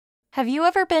Have you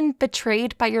ever been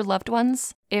betrayed by your loved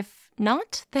ones? If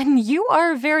not, then you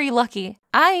are very lucky.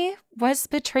 I was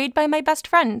betrayed by my best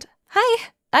friend. Hi,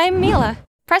 I'm Mila.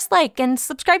 Press like and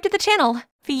subscribe to the channel.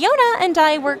 Fiona and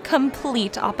I were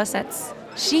complete opposites.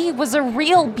 She was a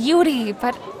real beauty,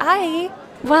 but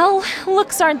well,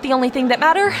 looks aren't the only thing that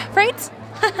matter, right?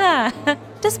 Haha.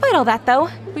 Despite all that though,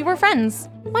 we were friends.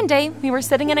 One day, we were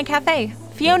sitting in a cafe.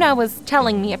 Fiona was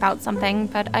telling me about something,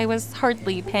 but I was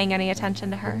hardly paying any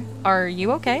attention to her. Are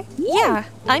you okay? Yeah,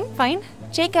 I'm fine.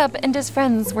 Jacob and his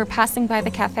friends were passing by the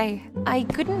cafe. I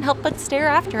couldn't help but stare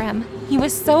after him. He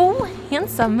was so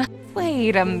handsome.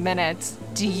 Wait a minute.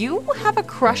 Do you have a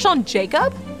crush on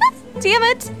Jacob? Damn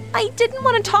it! I didn't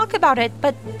want to talk about it,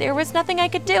 but there was nothing I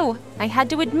could do. I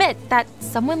had to admit that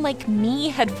someone like me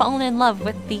had fallen in love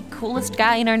with the coolest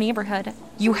guy in our neighborhood.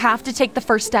 You have to take the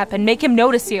first step and make him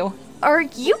notice you. Are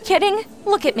you kidding?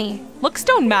 Look at me. Looks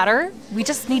don't matter. We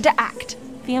just need to act.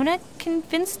 Fiona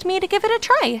convinced me to give it a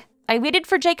try. I waited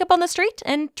for Jacob on the street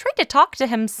and tried to talk to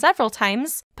him several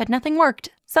times, but nothing worked.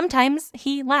 Sometimes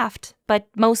he laughed, but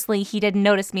mostly he didn't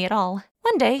notice me at all.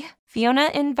 One day,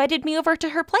 Fiona invited me over to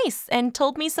her place and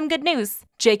told me some good news.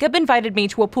 Jacob invited me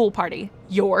to a pool party.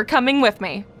 You're coming with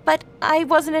me. But I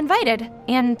wasn't invited,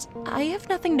 and I have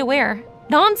nothing to wear.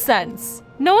 Nonsense.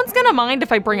 No one's gonna mind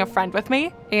if I bring a friend with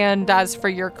me. And as for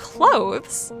your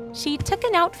clothes... She took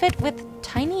an outfit with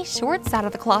tiny shorts out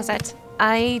of the closet.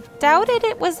 I doubted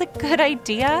it was a good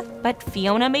idea, but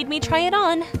Fiona made me try it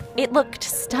on. It looked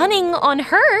stunning on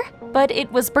her, but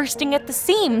it was bursting at the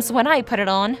seams when I put it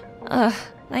on.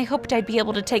 I hoped I'd be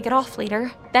able to take it off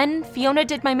later. Then Fiona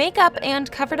did my makeup and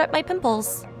covered up my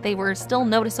pimples. They were still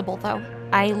noticeable though.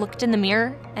 I looked in the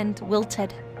mirror and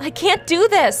wilted. I can't do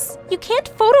this! You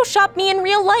can't Photoshop me in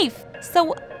real life,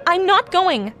 so I'm not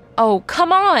going. Oh,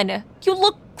 come on! You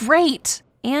look great!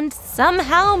 And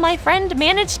somehow my friend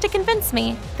managed to convince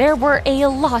me. There were a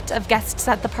lot of guests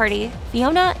at the party.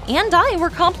 Fiona and I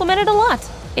were complimented a lot.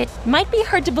 It might be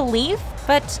hard to believe,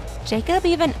 but Jacob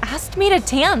even asked me to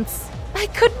dance. I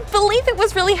couldn't believe it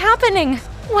was really happening.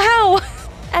 Wow!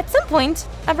 At some point,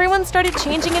 everyone started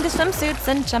changing into swimsuits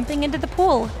and jumping into the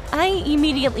pool. I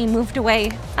immediately moved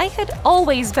away. I had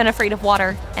always been afraid of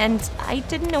water, and I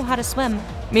didn't know how to swim.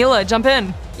 Mila, jump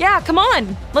in. Yeah, come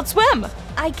on, let's swim.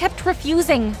 I kept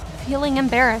refusing, feeling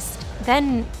embarrassed.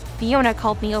 Then Fiona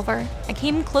called me over. I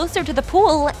came closer to the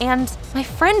pool, and my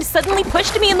friend suddenly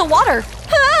pushed me in the water.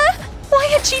 Ah! Why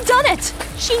had she done it?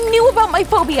 She knew about my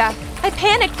phobia. I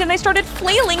panicked and I started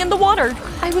flailing in the water.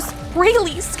 I was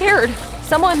really scared.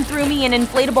 Someone threw me an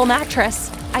inflatable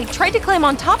mattress. I tried to climb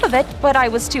on top of it, but I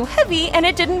was too heavy and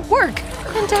it didn't work.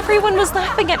 And everyone was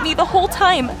laughing at me the whole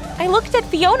time. I looked at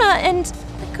Fiona and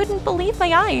I couldn't believe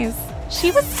my eyes.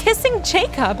 She was kissing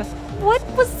Jacob. What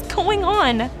was going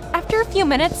on? After a few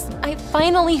minutes, I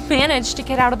finally managed to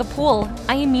get out of the pool.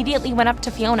 I immediately went up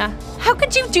to Fiona. How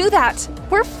could you do that?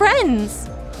 We're friends.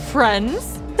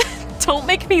 Friends? Don't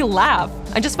make me laugh.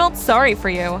 I just felt sorry for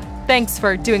you. Thanks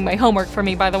for doing my homework for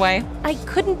me, by the way. I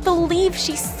couldn't believe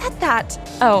she said that.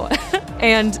 Oh,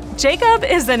 and Jacob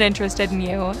isn't interested in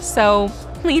you, so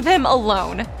leave him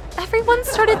alone. Everyone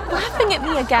started laughing at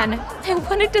me again. I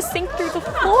wanted to sink through the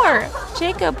floor.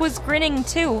 Jacob was grinning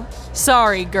too.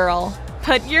 Sorry, girl,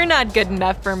 but you're not good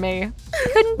enough for me. I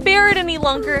couldn't bear it any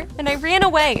longer, and I ran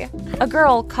away. A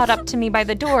girl caught up to me by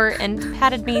the door and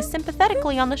patted me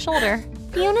sympathetically on the shoulder.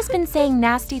 Fiona's been saying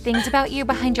nasty things about you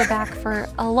behind your back for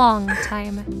a long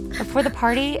time. Before the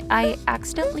party, I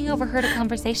accidentally overheard a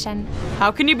conversation.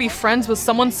 How can you be friends with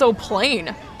someone so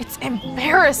plain? It's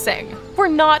embarrassing. We're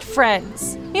not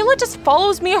friends. Mila just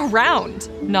follows me around.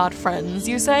 Not friends,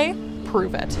 you say?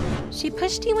 Prove it. She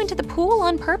pushed you into the pool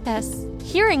on purpose.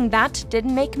 Hearing that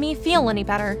didn't make me feel any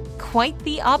better. Quite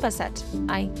the opposite.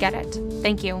 I get it.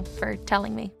 Thank you for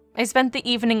telling me. I spent the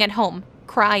evening at home,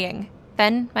 crying.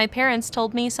 Then my parents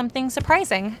told me something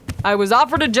surprising. I was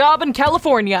offered a job in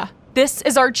California. This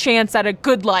is our chance at a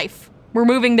good life. We're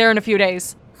moving there in a few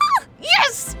days.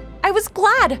 Yes! I was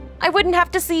glad. I wouldn't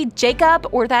have to see Jacob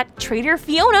or that traitor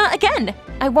Fiona again.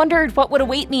 I wondered what would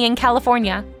await me in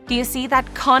California. Do you see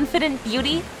that confident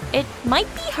beauty? It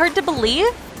might be hard to believe,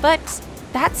 but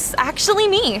that's actually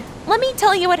me. Let me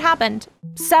tell you what happened.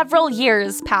 Several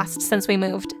years passed since we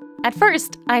moved. At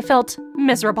first, I felt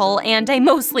miserable and I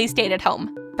mostly stayed at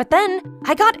home. But then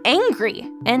I got angry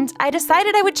and I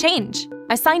decided I would change.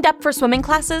 I signed up for swimming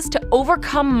classes to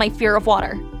overcome my fear of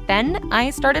water. Then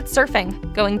I started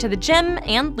surfing, going to the gym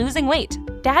and losing weight.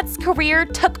 Dad's career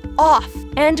took off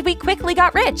and we quickly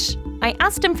got rich. I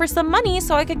asked him for some money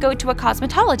so I could go to a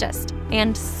cosmetologist.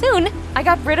 And soon, I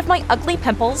got rid of my ugly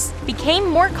pimples, became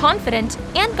more confident,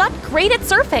 and got great at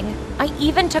surfing. I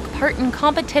even took part in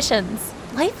competitions.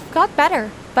 Life got better.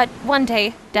 But one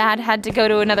day, Dad had to go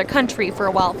to another country for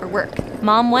a while for work.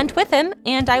 Mom went with him,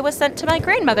 and I was sent to my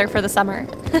grandmother for the summer.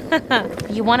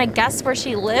 You want to guess where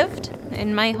she lived?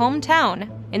 In my hometown,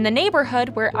 in the neighborhood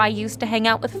where I used to hang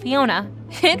out with Fiona.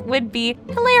 It would be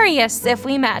hilarious if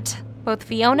we met. Both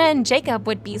Fiona and Jacob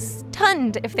would be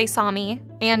stunned if they saw me.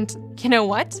 And you know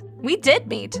what? We did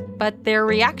meet, but their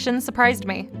reaction surprised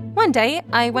me. One day,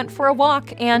 I went for a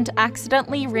walk and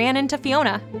accidentally ran into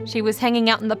Fiona. She was hanging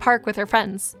out in the park with her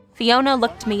friends. Fiona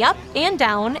looked me up and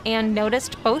down and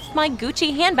noticed both my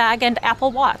Gucci handbag and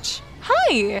Apple Watch.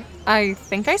 Hi! I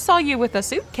think I saw you with a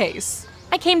suitcase.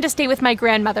 I came to stay with my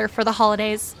grandmother for the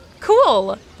holidays.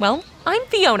 Cool! Well, I'm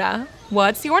Fiona.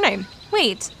 What's your name?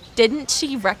 Wait, didn't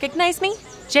she recognize me?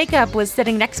 Jacob was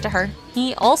sitting next to her.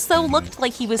 He also looked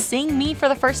like he was seeing me for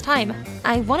the first time.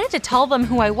 I wanted to tell them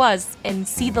who I was and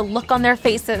see the look on their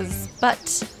faces,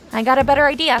 but I got a better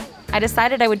idea. I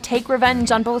decided I would take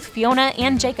revenge on both Fiona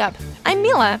and Jacob. I'm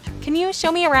Mila. Can you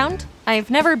show me around? I've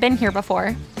never been here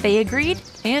before. They agreed,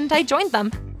 and I joined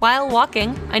them. While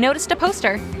walking, I noticed a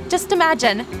poster. Just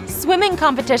imagine, swimming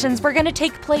competitions were gonna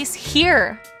take place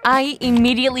here. I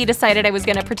immediately decided I was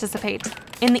gonna participate.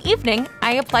 In the evening,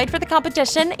 I applied for the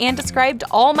competition and described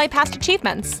all my past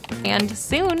achievements. And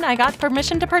soon, I got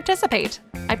permission to participate.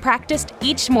 I practiced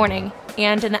each morning,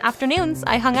 and in the afternoons,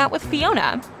 I hung out with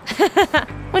Fiona.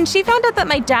 When she found out that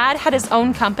my dad had his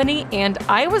own company and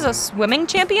I was a swimming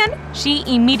champion, she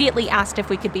immediately asked if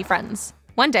we could be friends.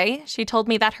 One day, she told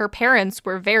me that her parents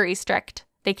were very strict.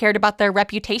 They cared about their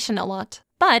reputation a lot.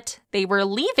 But they were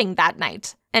leaving that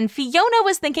night, and Fiona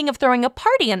was thinking of throwing a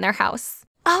party in their house.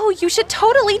 Oh, you should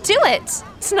totally do it!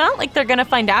 It's not like they're gonna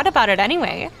find out about it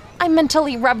anyway. I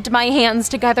mentally rubbed my hands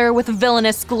together with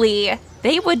villainous glee.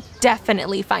 They would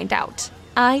definitely find out.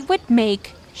 I would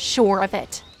make sure of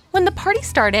it. When the party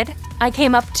started, I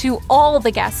came up to all the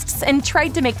guests and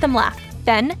tried to make them laugh.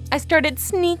 Then, I started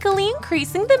sneakily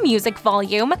increasing the music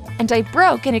volume, and I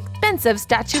broke an expensive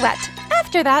statuette.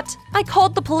 After that, I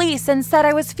called the police and said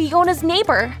I was Fiona's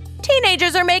neighbor.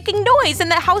 Teenagers are making noise in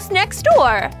the house next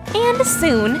door. And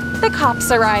soon, the cops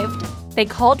arrived. They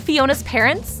called Fiona's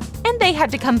parents, and they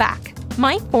had to come back.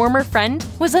 My former friend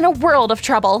was in a world of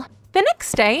trouble. The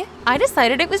next day, I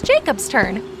decided it was Jacob's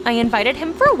turn. I invited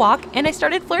him for a walk, and I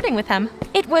started flirting with him.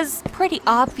 It was pretty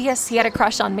obvious he had a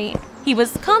crush on me. He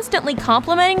was constantly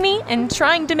complimenting me and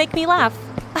trying to make me laugh.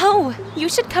 Oh, you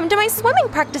should come to my swimming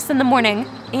practice in the morning.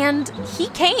 And he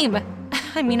came.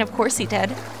 I mean, of course he did.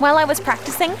 While I was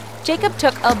practicing, Jacob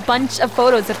took a bunch of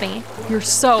photos of me. You're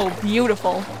so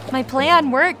beautiful. My plan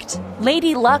worked.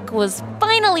 Lady Luck was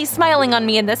finally smiling on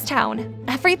me in this town.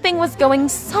 Everything was going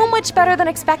so much better than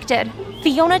expected.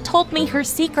 Fiona told me her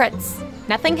secrets.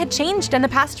 Nothing had changed in the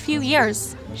past few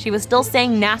years. She was still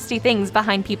saying nasty things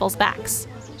behind people's backs.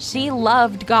 She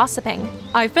loved gossiping.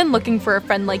 I've been looking for a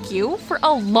friend like you for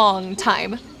a long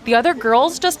time. The other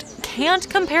girls just can't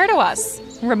compare to us.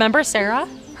 Remember Sarah?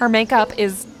 Her makeup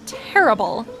is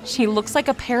terrible. She looks like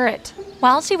a parrot.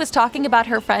 While she was talking about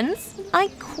her friends, I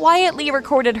quietly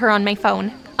recorded her on my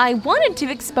phone. I wanted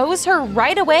to expose her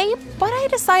right away, but I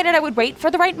decided I would wait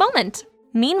for the right moment.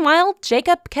 Meanwhile,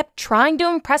 Jacob kept trying to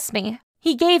impress me.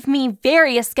 He gave me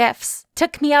various gifts,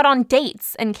 took me out on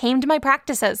dates, and came to my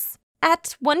practices.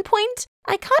 At one point,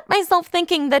 I caught myself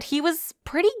thinking that he was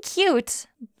pretty cute,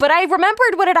 but I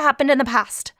remembered what had happened in the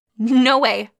past. No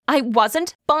way, I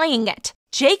wasn't buying it.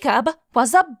 Jacob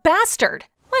was a bastard.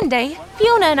 One day,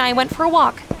 Fiona and I went for a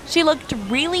walk. She looked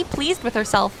really pleased with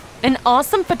herself. An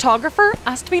awesome photographer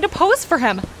asked me to pose for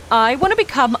him. I want to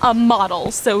become a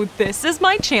model, so this is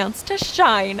my chance to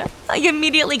shine. I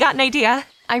immediately got an idea.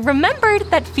 I remembered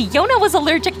that Fiona was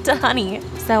allergic to honey,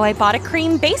 so I bought a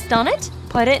cream based on it,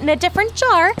 put it in a different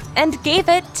jar, and gave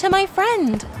it to my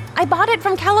friend. I bought it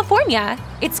from California.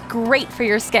 It's great for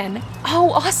your skin.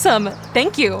 Oh, awesome.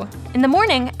 Thank you. In the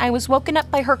morning, I was woken up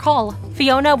by her call.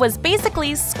 Fiona was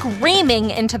basically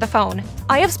screaming into the phone.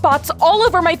 I have spots all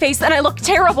over my face and I look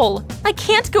terrible. I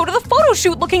can't go to the photo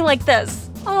shoot looking like this.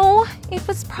 Oh, it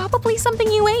was probably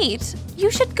something you ate. You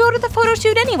should go to the photo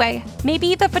shoot anyway.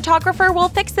 Maybe the photographer will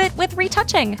fix it with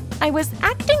retouching. I was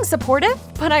acting supportive,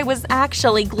 but I was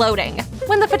actually gloating.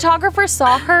 When the photographer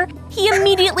saw her, he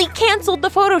immediately canceled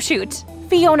the photo shoot.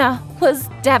 Fiona was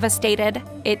devastated.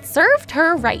 It served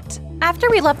her right. After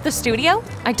we left the studio,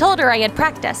 I told her I had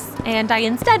practice, and I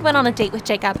instead went on a date with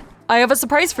Jacob. I have a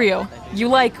surprise for you. You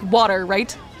like water,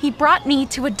 right? He brought me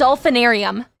to a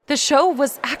dolphinarium. The show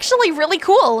was actually really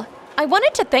cool. I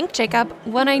wanted to thank Jacob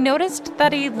when I noticed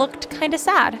that he looked kinda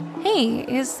sad. Hey,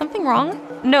 is something wrong?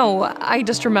 No, I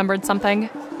just remembered something.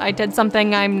 I did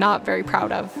something I'm not very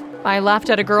proud of. I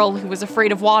laughed at a girl who was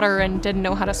afraid of water and didn't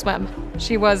know how to swim.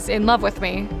 She was in love with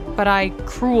me, but I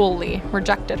cruelly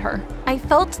rejected her. I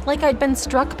felt like I'd been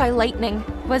struck by lightning.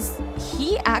 Was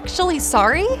he actually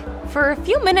sorry? For a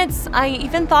few minutes, I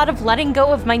even thought of letting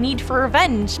go of my need for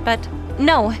revenge, but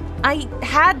no, I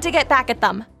had to get back at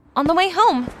them. On the way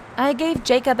home, I gave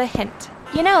Jacob a hint.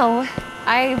 You know,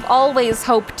 I've always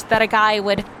hoped that a guy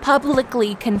would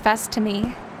publicly confess to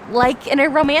me, like in a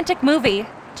romantic movie.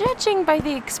 Judging by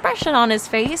the expression on his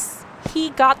face,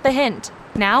 he got the hint.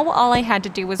 Now all I had to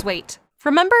do was wait.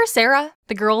 Remember Sarah,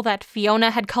 the girl that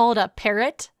Fiona had called a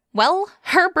parrot? Well,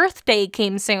 her birthday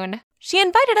came soon. She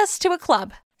invited us to a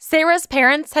club. Sarah's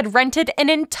parents had rented an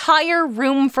entire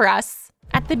room for us.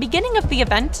 At the beginning of the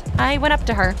event, I went up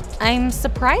to her. I'm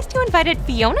surprised you invited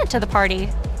Fiona to the party.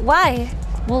 Why?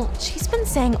 Well, she's been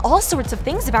saying all sorts of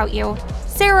things about you.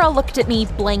 Sarah looked at me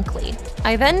blankly.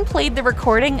 I then played the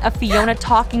recording of Fiona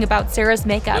talking about Sarah's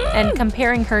makeup and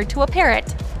comparing her to a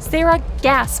parrot. Sarah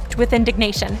gasped with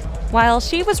indignation. While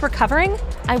she was recovering,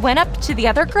 I went up to the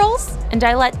other girls and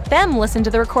I let them listen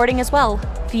to the recording as well.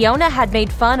 Fiona had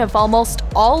made fun of almost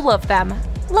all of them.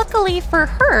 Luckily for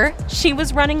her, she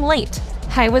was running late.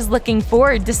 I was looking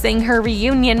forward to seeing her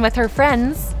reunion with her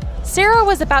friends. Sarah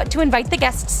was about to invite the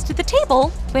guests to the table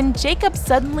when Jacob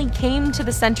suddenly came to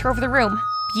the center of the room.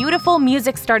 Beautiful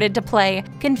music started to play.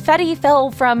 Confetti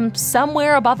fell from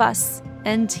somewhere above us,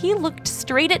 and he looked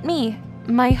straight at me.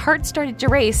 My heart started to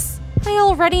race. I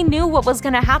already knew what was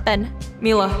gonna happen.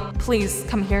 Mila, please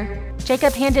come here.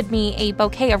 Jacob handed me a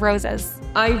bouquet of roses.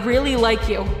 I really like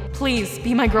you. Please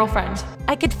be my girlfriend.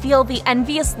 I could feel the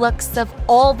envious looks of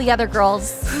all the other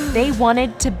girls. They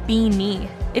wanted to be me.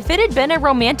 If it had been a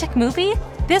romantic movie,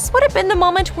 this would have been the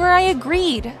moment where I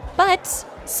agreed. But,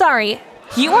 sorry,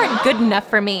 you weren't good enough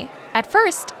for me. At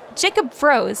first, Jacob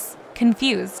froze,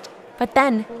 confused. But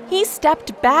then, he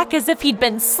stepped back as if he'd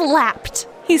been slapped.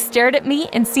 He stared at me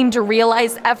and seemed to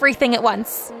realize everything at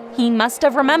once. He must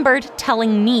have remembered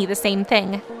telling me the same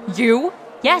thing. You?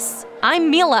 Yes, I'm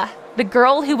Mila, the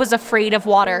girl who was afraid of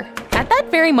water. At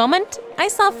that very moment, I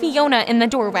saw Fiona in the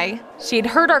doorway. She had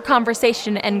heard our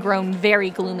conversation and grown very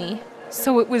gloomy.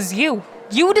 So it was you.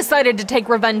 You decided to take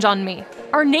revenge on me.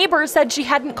 Our neighbor said she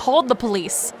hadn't called the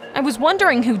police. I was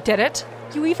wondering who did it.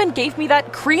 You even gave me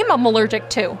that cream I'm allergic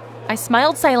to. I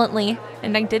smiled silently,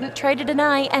 and I didn't try to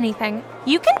deny anything.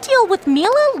 You can deal with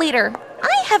Mila later.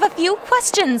 I have a few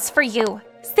questions for you.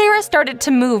 Sarah started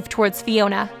to move towards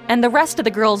Fiona, and the rest of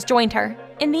the girls joined her.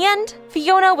 In the end,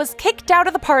 Fiona was kicked out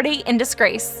of the party in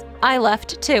disgrace. I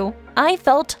left too. I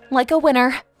felt like a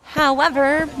winner.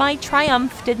 However, my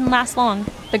triumph didn't last long.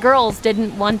 The girls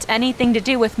didn't want anything to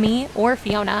do with me or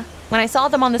Fiona. When I saw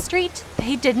them on the street,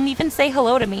 they didn't even say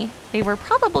hello to me. They were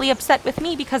probably upset with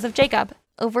me because of Jacob.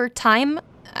 Over time,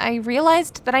 I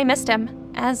realized that I missed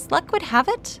him. As luck would have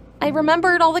it, I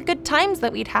remembered all the good times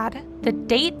that we'd had. The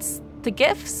dates, the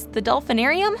gifts, the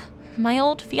dolphinarium. My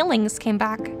old feelings came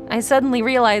back. I suddenly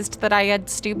realized that I had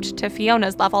stooped to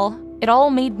Fiona's level. It all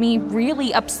made me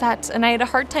really upset, and I had a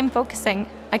hard time focusing.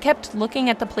 I kept looking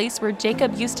at the place where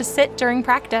Jacob used to sit during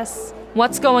practice.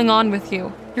 What's going on with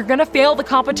you? You're gonna fail the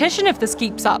competition if this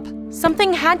keeps up.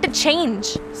 Something had to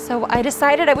change, so I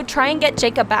decided I would try and get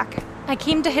Jacob back. I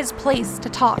came to his place to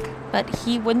talk, but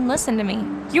he wouldn't listen to me.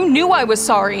 You knew I was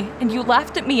sorry, and you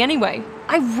laughed at me anyway.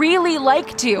 I really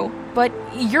liked you, but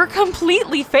you're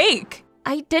completely fake.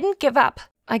 I didn't give up.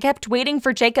 I kept waiting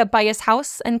for Jacob by his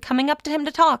house and coming up to him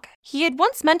to talk. He had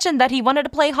once mentioned that he wanted to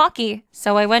play hockey,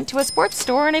 so I went to a sports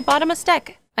store and I bought him a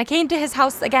stick. I came to his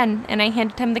house again and I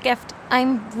handed him the gift.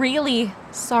 I'm really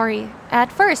sorry.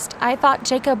 At first, I thought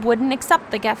Jacob wouldn't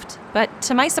accept the gift, but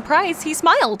to my surprise, he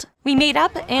smiled. We made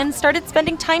up and started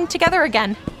spending time together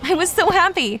again. I was so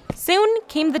happy. Soon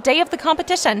came the day of the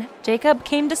competition. Jacob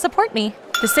came to support me.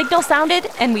 The signal sounded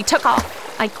and we took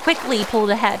off. I quickly pulled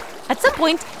ahead. At some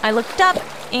point, I looked up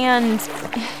and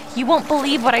you won't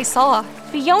believe what I saw.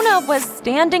 Fiona was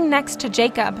standing next to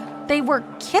Jacob. They were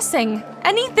kissing.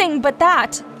 Anything but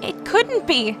that. It couldn't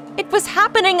be. It was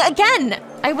happening again.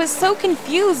 I was so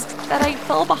confused that I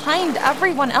fell behind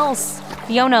everyone else.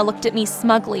 Fiona looked at me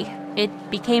smugly. It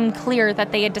became clear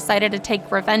that they had decided to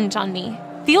take revenge on me.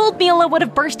 The old Mila would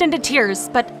have burst into tears,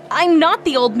 but I'm not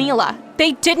the old Mila.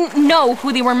 They didn't know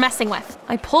who they were messing with.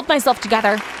 I pulled myself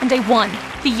together and I won.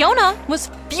 Fiona was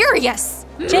furious.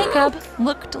 Jacob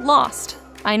looked lost.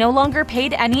 I no longer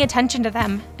paid any attention to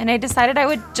them, and I decided I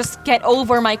would just get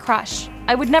over my crush.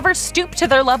 I would never stoop to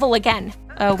their level again.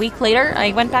 A week later,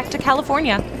 I went back to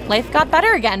California. Life got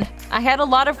better again. I had a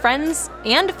lot of friends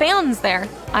and fans there.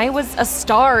 I was a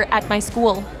star at my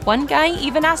school. One guy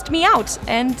even asked me out,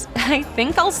 and I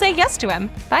think I'll say yes to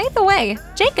him. By the way,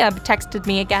 Jacob texted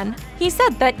me again. He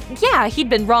said that, yeah, he'd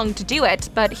been wrong to do it,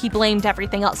 but he blamed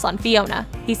everything else on Fiona.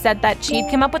 He said that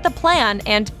she'd come up with a plan,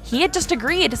 and he had just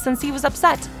agreed since he was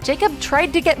upset. Jacob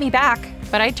tried to get me back,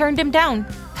 but I turned him down.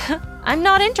 I'm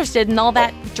not interested in all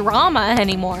that drama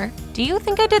anymore. Do you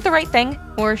think I did the right thing,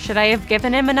 or should I have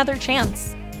given him another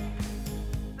chance?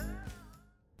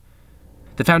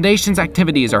 The Foundation's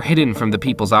activities are hidden from the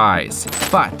people's eyes,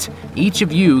 but each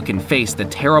of you can face the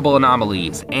terrible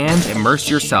anomalies and immerse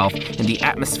yourself in the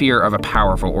atmosphere of a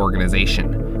powerful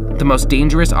organization. The most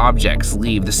dangerous objects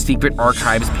leave the secret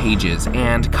archives pages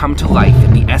and come to life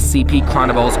in the SCP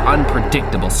Chronicle's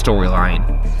unpredictable storyline.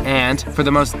 And for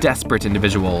the most desperate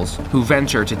individuals who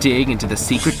venture to dig into the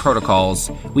secret protocols,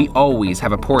 we always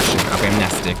have a portion of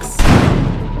Amnestics.